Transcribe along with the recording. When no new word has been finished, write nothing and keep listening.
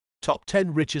Top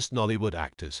 10 richest Nollywood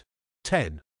actors.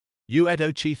 10.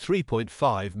 Uedochi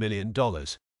 $3.5 million.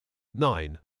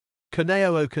 9.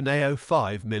 Kaneo Kaneo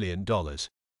 $5 million.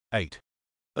 8.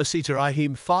 Osita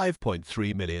Ihim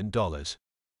 $5.3 million.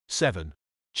 7.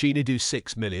 Chinedu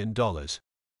 $6 million.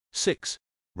 6.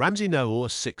 Ramsey Noor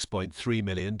 $6.3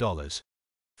 million.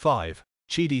 5.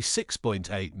 Chidi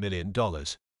 $6.8 million.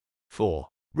 4.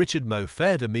 Richard Mo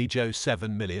Mijo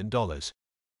 $7 million.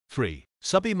 3.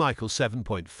 Subby Michael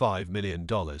 $7.5 million.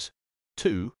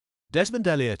 2. Desmond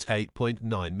Elliott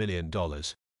 $8.9 million.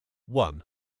 1.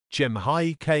 Chem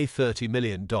Hai K $30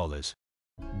 million.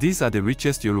 These are the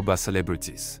richest Yoruba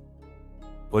celebrities.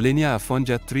 Olenia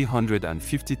Afonja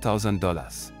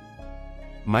 $350,000.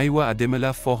 Maiwa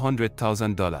Ademola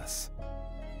 $400,000.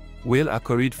 Wale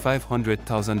Akorid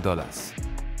 $500,000.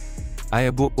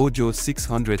 Ayabo Ojo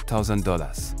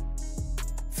 $600,000.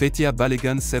 Fetia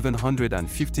Baligan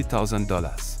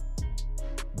 $750,000.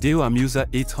 Deo Amusa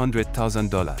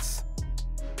 $800,000.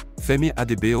 Femi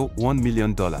Adebeo $1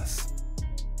 million.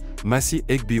 Masi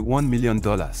Egbi $1 million.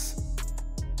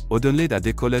 Odonle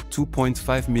Adekola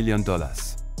 $2.5 million.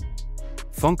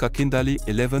 Funk Akindali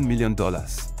 $11 million.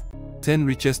 10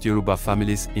 richest Yoruba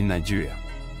families in Nigeria.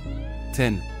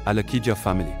 10. Alakija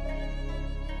family.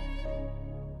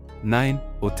 9.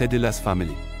 Otedila's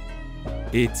family.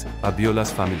 8.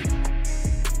 Abiola's family.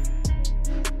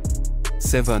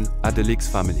 7. Adelik's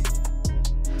family.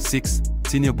 6.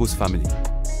 Tiniobu's family.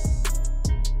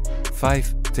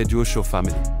 5. Tejuosho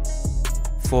family.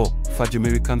 4.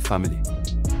 Fajimerican family.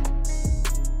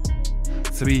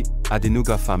 3.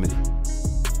 Adinuga family.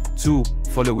 2.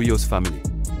 Folowiyos family.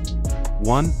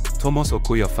 1. Thomas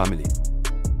Okoya family.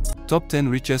 Top 10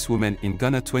 richest women in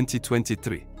Ghana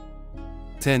 2023.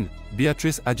 10.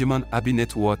 Beatrice Ajiman Abi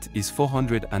net worth is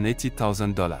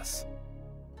 $480,000.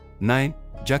 9.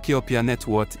 Jackie Opia net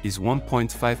worth is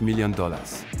 $1.5 million.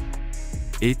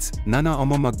 8. Nana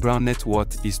Omo McBrown net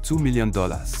worth is $2 million.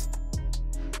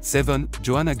 7.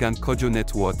 Joanna Gankojo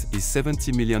net worth is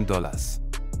 $70 million.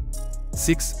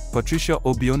 6. Patricia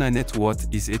Obiona net worth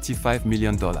is $85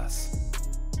 million.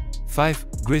 5.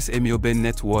 Grace Emioben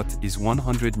net worth is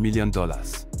 $100 million.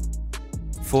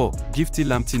 4. Gifty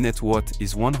Lamptey net worth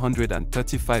is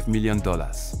 $135 million.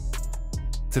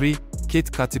 3.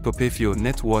 Kate Katipopefio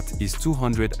net worth is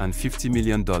 $250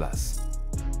 million.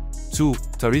 2.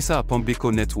 Teresa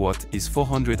Apombiko net worth is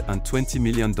 $420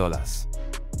 million.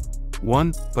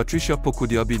 1. Patricia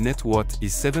Pokudiobi net worth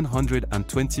is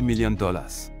 $720 million.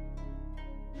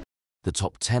 The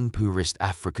top 10 poorest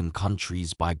African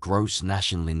countries by gross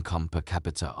national income per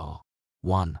capita are: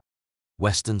 1.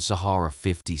 Western Sahara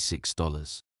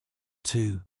 $56.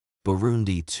 2.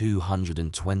 Burundi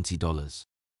 $220.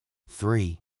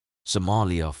 3.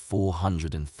 Somalia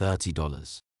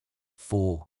 $430.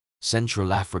 4.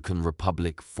 Central African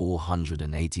Republic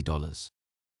 $480.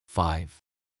 5.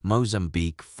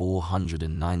 Mozambique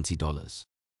 $490.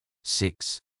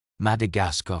 6.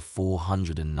 Madagascar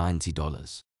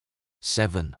 $490.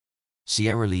 7.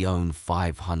 Sierra Leone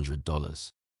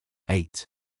 $500. 8.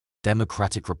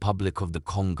 Democratic Republic of the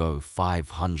Congo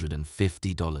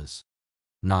 $550.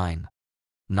 9.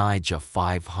 Niger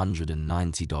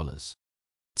 $590.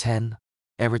 10.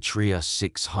 Eritrea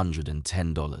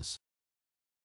 $610.